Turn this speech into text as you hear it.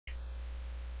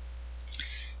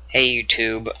Hey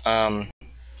YouTube,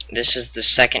 this is the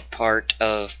second part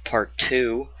of part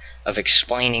 2 of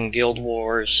explaining Guild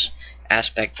Wars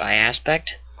aspect by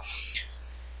aspect.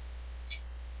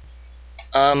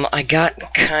 I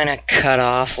got kinda cut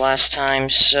off last time,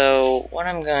 so what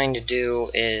I'm going to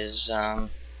do is,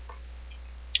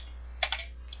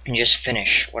 just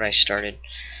finish what I started.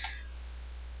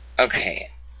 Okay,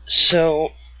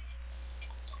 so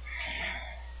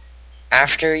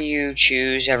after you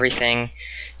choose everything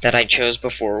that I chose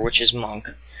before, which is monk,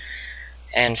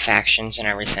 and factions and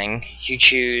everything, you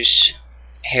choose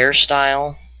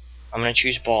hairstyle. I'm going to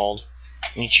choose bald.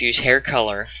 And you choose hair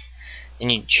color,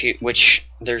 and you choose, which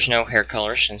there's no hair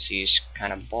color since he's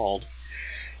kind of bald.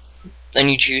 Then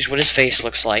you choose what his face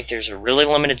looks like. There's a really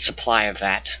limited supply of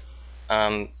that.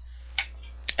 And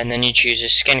then you choose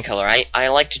his skin color. I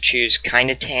like to choose kind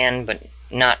of tan, but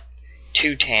not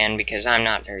too tan because I'm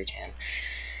not very tan.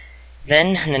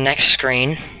 Then in the next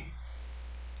screen,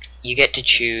 you get to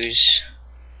choose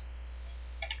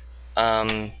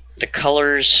the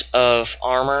colors of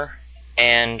armor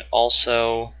and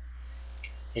also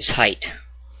his height.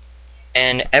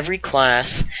 And every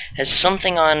class has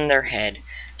something on their head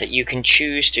that you can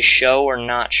choose to show or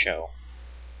not show.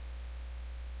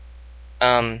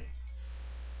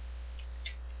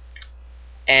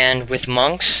 And with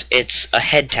monks, it's a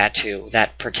head tattoo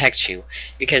that protects you.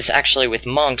 Because actually with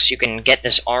monks, you can get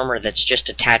this armor that's just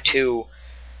a tattoo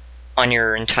on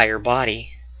your entire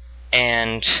body.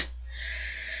 And,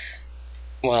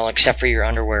 well, except for your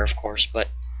underwear, of course, but,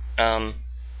 and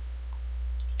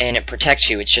it protects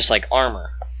you. It's just like armor.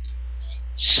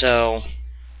 So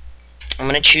I'm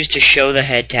going to choose to show the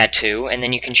head tattoo, and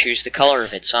then you can choose the color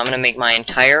of it. So I'm going to make my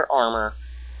entire armor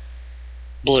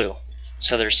blue.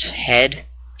 So there's head,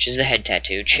 which is the head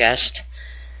tattoo, chest,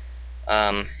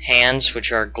 hands,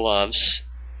 which are gloves,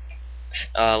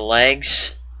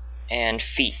 legs, and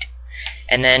feet.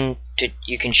 And then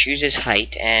you can choose his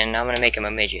height, and I'm going to make him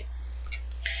a midget.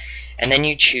 And then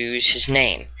you choose his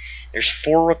name. There's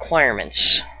 4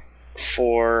 requirements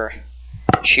for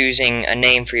choosing a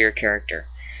name for your character.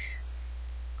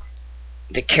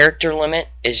 The character limit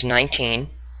is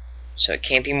 19, so it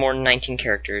can't be more than 19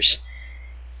 characters.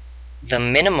 The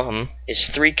minimum is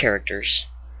 3 characters.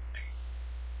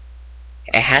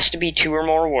 It has to be 2 or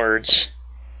more words,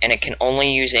 and it can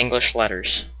only use English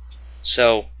letters.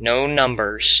 So, no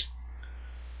numbers.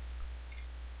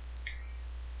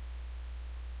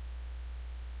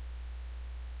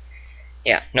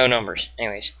 Yeah, no numbers.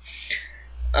 Anyways.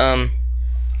 So I'm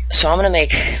going to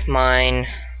make mine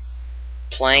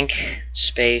Plank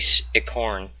space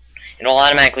Acorn. It'll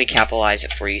automatically capitalize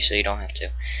it for you so you don't have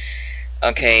to.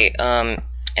 Okay,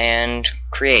 and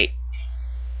create.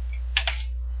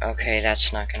 Okay,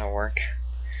 that's not going to work.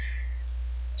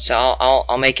 So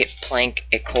I'll make it Plank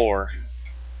Acor,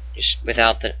 just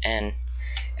without the N.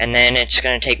 And then it's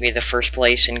going to take me to the first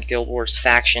place in Guild Wars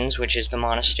Factions, which is the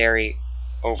Monastery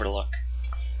Overlook.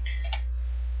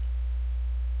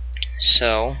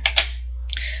 So,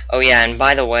 oh yeah, and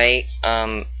by the way,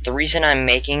 the reason I'm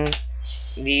making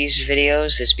these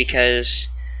videos is because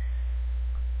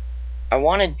I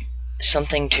wanted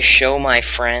something to show my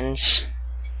friends.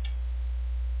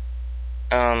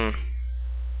 I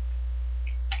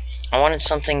wanted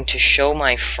something to show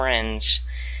my friends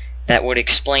that would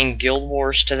explain Guild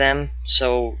Wars to them,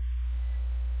 so,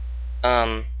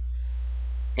 you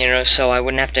know, so I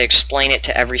wouldn't have to explain it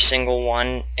to every single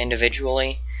one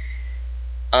individually.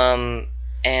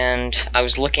 And I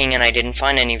was looking and I didn't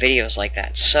find any videos like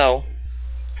that. So,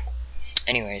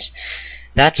 anyways,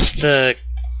 that's the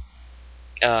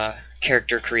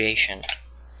character creation.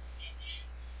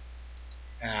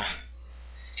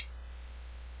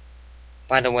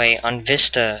 By the way, on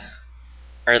Vista,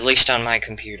 or at least on my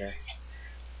computer,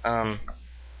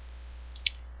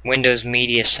 Windows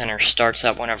Media Center starts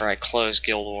up whenever I close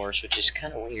Guild Wars, which is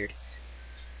kind of weird.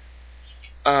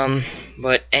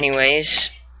 But anyways,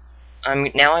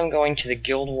 I'm going to the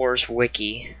Guild Wars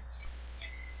wiki,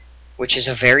 which is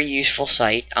a very useful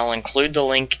site. I'll include the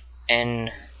link in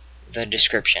the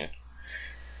description.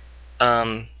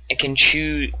 It can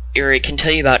it can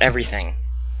tell you about everything.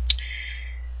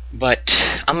 But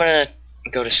I'm gonna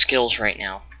go to skills right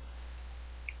now.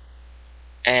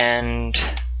 And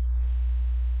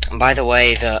by the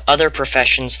way, the other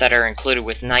professions that are included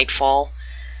with Nightfall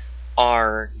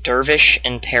are Dervish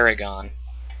and Paragon.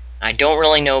 I don't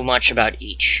really know much about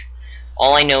each.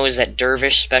 All I know is that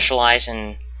Dervish specialize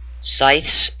in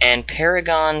scythes, and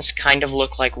Paragons kind of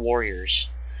look like warriors.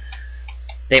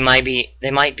 They might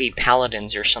be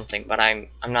paladins or something, but I'm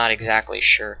not exactly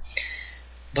sure.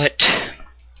 But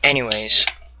anyways,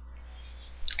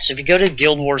 So if you go to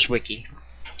Guild Wars Wiki,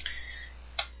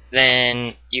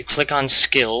 then you click on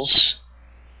skills.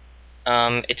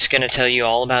 It's going to tell you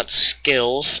all about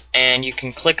skills, and you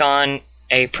can click on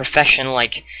a profession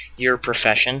like your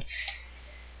profession,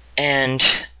 and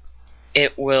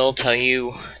it will tell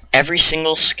you every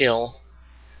single skill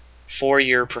for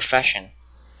your profession.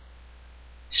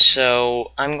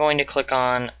 So I'm going to click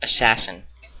on assassin,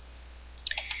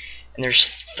 and there's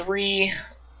three,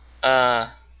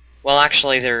 well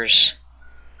actually there's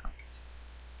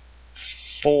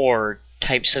 4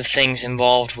 types of things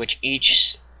involved with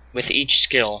each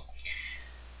skill.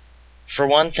 For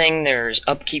one thing, there's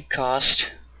upkeep cost,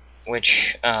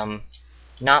 which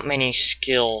not many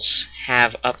skills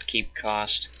have upkeep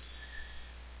cost.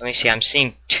 Let me see, I'm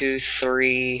seeing 2,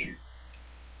 3...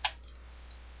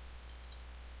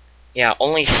 yeah,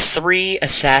 only 3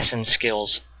 assassin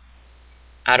skills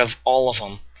out of all of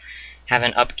them have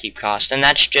an upkeep cost, and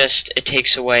that's just, it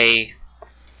takes away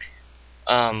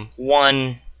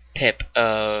 1 pip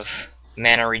of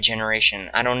mana regeneration.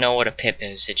 I don't know what a pip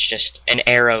is, it's just an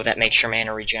arrow that makes your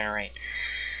mana regenerate.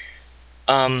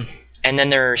 And then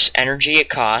there's energy it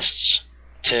costs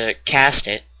to cast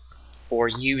it or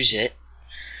use it.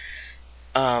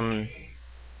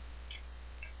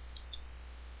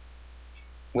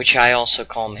 Which I also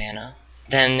call mana.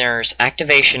 Then there's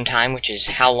activation time, which is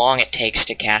how long it takes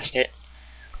to cast it.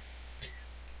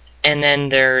 And then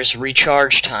there's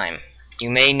recharge time. You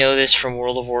may know this from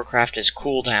World of Warcraft as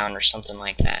cooldown or something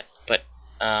like that. But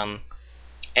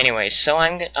anyways, so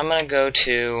I'm gonna go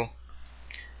to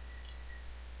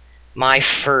my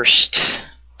first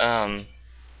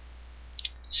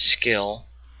skill.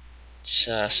 It's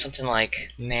something like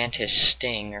Mantis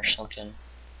Sting or something.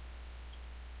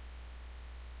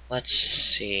 Let's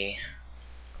see.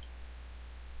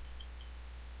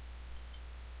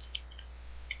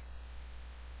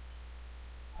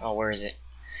 Oh, where is it?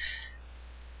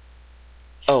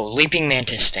 Oh, Leaping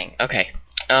Mantis Sting. Okay.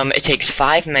 It takes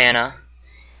 5 mana.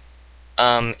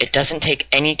 It doesn't take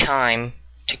any time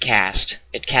to cast.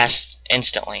 It casts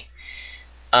instantly.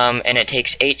 And it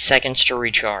takes 8 seconds to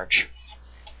recharge.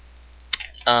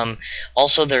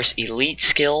 Also, there's elite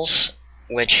skills,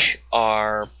 which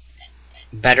are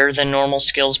better than normal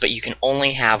skills, but you can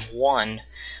only have 1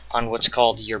 on what's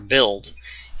called your build.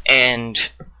 And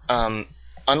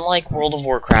unlike World of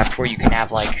Warcraft, where you can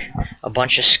have like a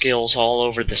bunch of skills all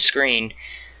over the screen,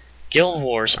 Guild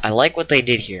Wars, I like what they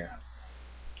did here.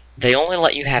 They only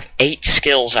let you have 8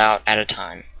 skills out at a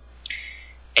time,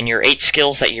 and your 8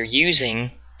 skills that you're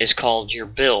using is called your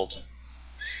build.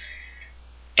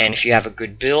 And if you have a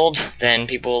good build, then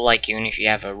people will like you, and if you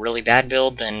have a really bad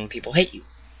build, then people hate you.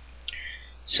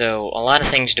 So a lot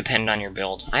of things depend on your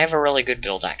build. I have a really good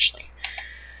build, actually.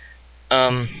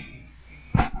 But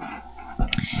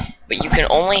you can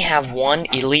only have 1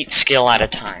 elite skill at a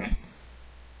time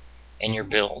in your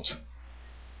build.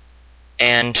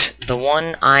 And the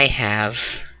one I have,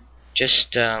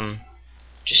 just to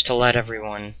let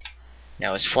everyone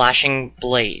know, is Flashing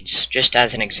Blades, just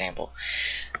as an example.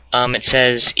 It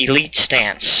says Elite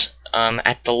Stance.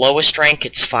 At the lowest rank,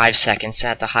 it's 5 seconds.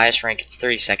 At the highest rank, it's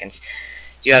 30 seconds.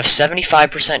 You have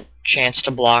 75% chance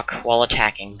to block while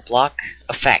attacking. Block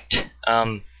effect.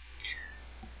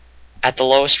 At the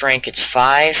lowest rank, it's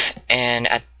 5, and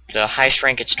at the highest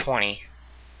rank, it's 20.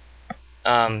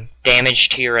 Damage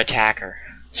to your attacker.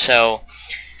 So,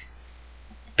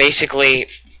 basically,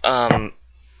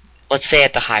 let's say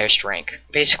at the highest rank.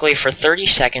 Basically, for 30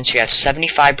 seconds, you have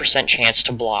 75% chance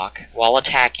to block while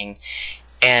attacking,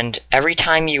 and every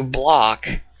time you block,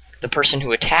 the person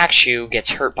who attacks you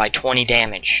gets hurt by 20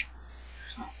 damage.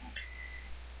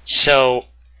 So,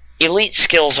 elite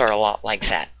skills are a lot like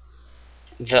that.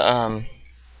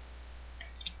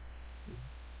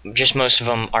 Just most of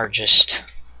them are just,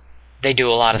 they do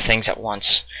a lot of things at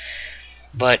once.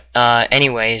 But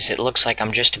anyways, it looks like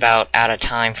I'm just about out of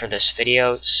time for this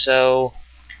video, so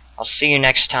I'll see you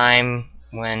next time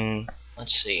when,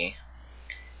 let's see,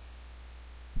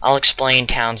 I'll explain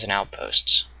towns and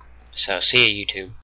outposts. So see you, YouTube.